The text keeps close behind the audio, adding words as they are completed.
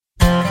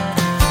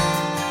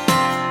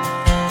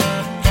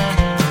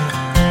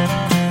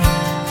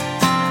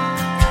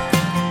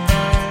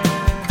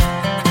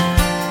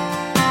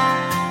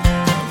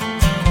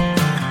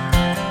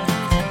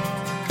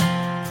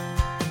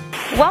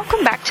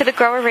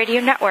Grower Radio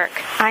Network.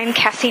 I'm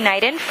Cassie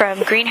Knighton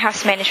from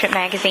Greenhouse Management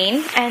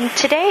Magazine, and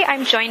today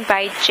I'm joined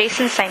by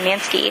Jason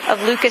Szymanski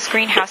of Lucas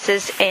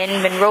Greenhouses in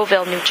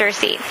Monroeville, New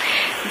Jersey.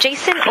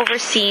 Jason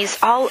oversees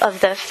all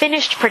of the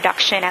finished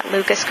production at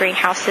Lucas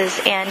Greenhouses,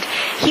 and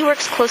he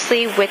works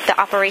closely with the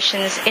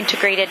Operations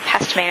Integrated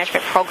Pest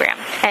Management Program.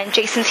 And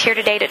Jason's here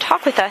today to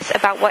talk with us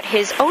about what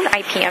his own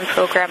IPM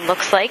program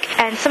looks like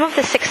and some of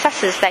the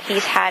successes that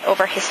he's had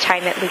over his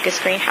time at Lucas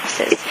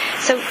Greenhouses.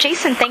 So,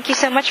 Jason, thank you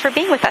so much for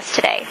being with us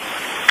today.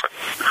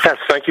 Yes,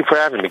 thank you for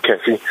having me,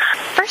 Cassie.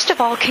 First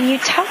of all, can you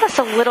tell us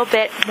a little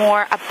bit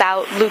more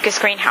about Lucas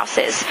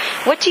Greenhouses?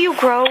 What do you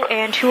grow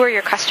and who are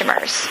your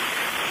customers?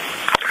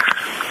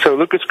 So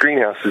Lucas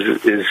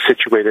Greenhouses is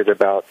situated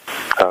about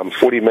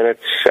 40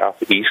 minutes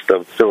southeast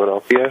of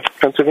Philadelphia,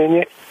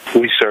 Pennsylvania.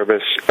 We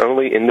service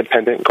only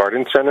independent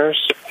garden centers,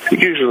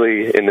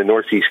 usually in the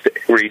northeast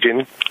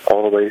region,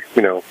 all the way,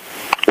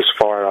 as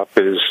far up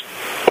as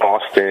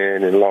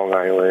Boston and Long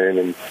Island,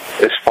 and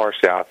as far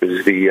south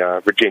as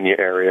the Virginia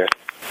area.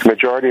 The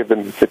majority of the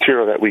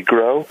material that we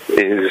grow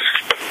is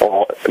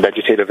all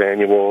vegetative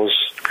annuals,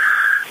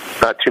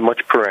 not too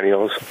much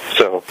perennials.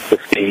 So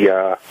if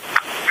the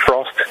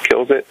frost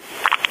kills it,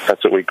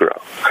 that's what we grow.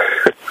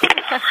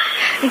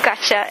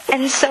 Gotcha.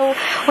 And so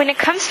when it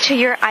comes to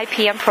your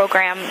IPM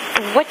program,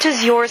 what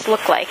does yours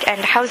look like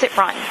and how's it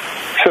run?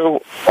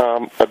 So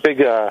a big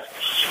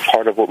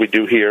part of what we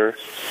do here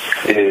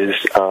is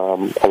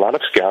a lot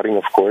of scouting,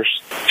 of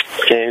course,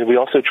 and we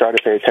also try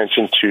to pay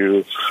attention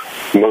to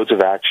modes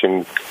of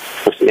action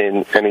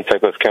within any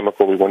type of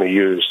chemical we want to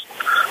use,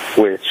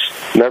 with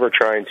never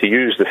trying to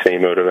use the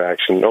same mode of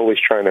action, always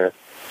trying to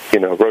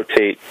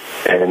rotate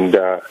and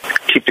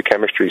keep the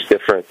chemistries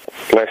different.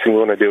 The last thing we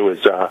want to do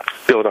is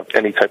build up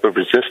any type of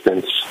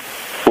resistance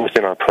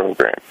within our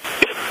program.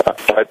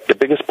 But the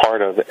biggest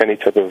part of any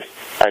type of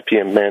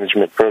IPM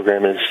management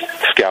program is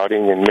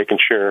scouting and making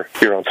sure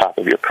you're on top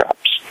of your crops.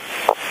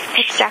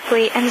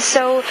 Exactly. And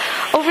so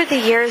over the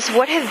years,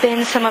 what have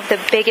been some of the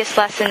biggest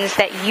lessons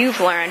that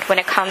you've learned when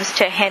it comes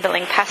to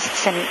handling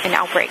pests and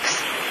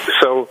outbreaks?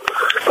 So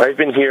I've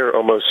been here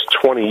almost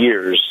 20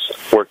 years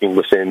working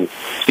within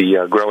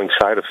the growing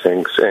side of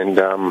things. And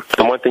the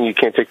one thing you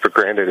can't take for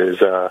granted is,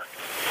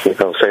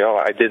 say,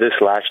 oh, I did this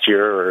last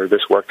year or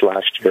this worked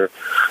last year.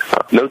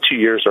 No 2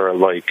 years are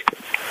alike.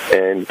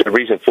 And the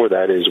reason for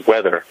that is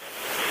weather.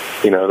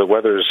 The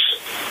weather's,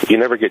 you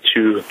never get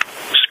two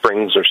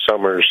springs or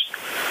summers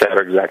that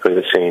are exactly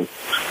the same.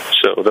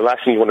 So the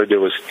last thing you want to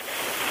do is,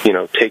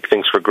 take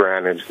things for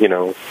granted.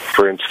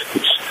 For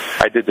instance,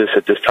 I did this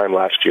at this time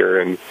last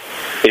year and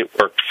it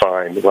worked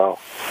fine. Well,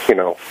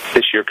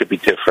 this year could be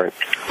different.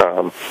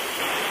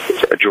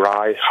 A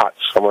dry, hot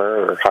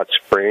summer or hot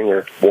spring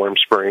or warm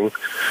spring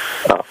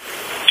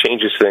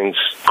changes things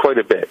quite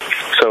a bit.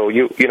 So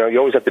you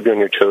always have to be on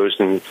your toes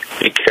and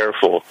be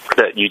careful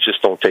that you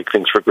just don't take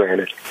things for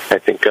granted. I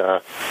think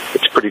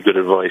it's pretty good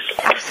advice.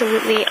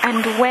 Absolutely.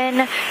 And when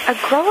a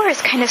grower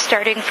is kind of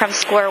starting from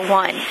square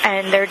one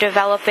and they're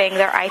developing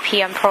their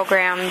IPM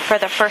program for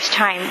the first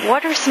time,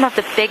 what are some of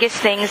the biggest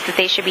things that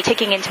they should be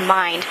taking into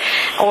mind?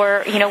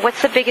 Or,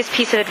 what's the biggest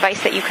piece of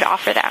advice that you could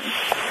offer them?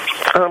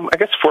 I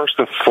guess first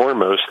and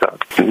foremost,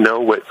 know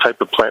what type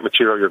of plant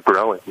material you're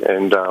growing.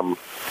 And,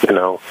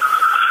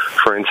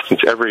 for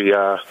instance, every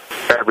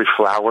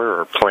flower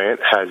or plant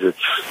has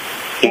its,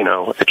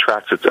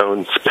 attracts its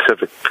own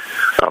specific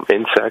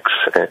insects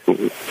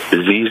and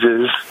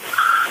diseases.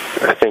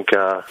 I think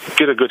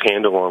get a good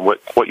handle on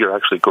what you're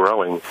actually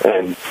growing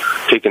and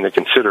take into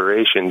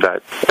consideration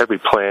that every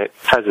plant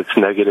has its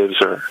negatives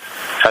or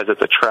has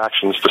its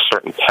attractions to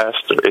certain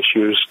pests or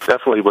issues.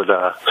 Definitely would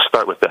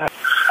start with that.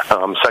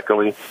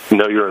 Secondly,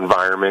 know your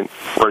environment,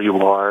 where you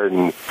are,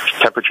 and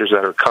temperatures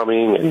that are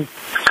coming, and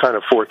kind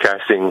of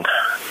forecasting,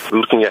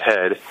 looking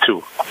ahead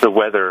to the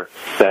weather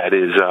that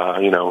is,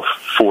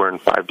 4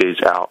 and 5 days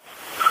out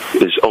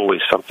is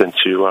always something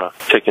to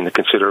take into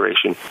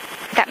consideration.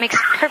 That makes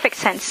perfect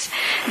sense.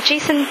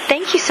 Jason,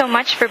 thank you so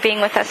much for being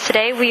with us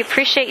today. We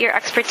appreciate your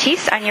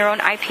expertise on your own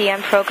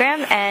IPM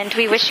program, and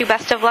we wish you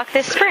best of luck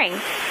this spring.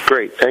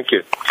 Great, thank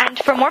you. And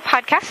for more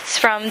podcasts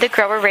from the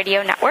Grower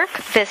Radio Network,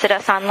 visit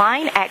us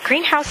online at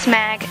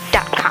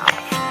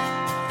greenhousemag.com.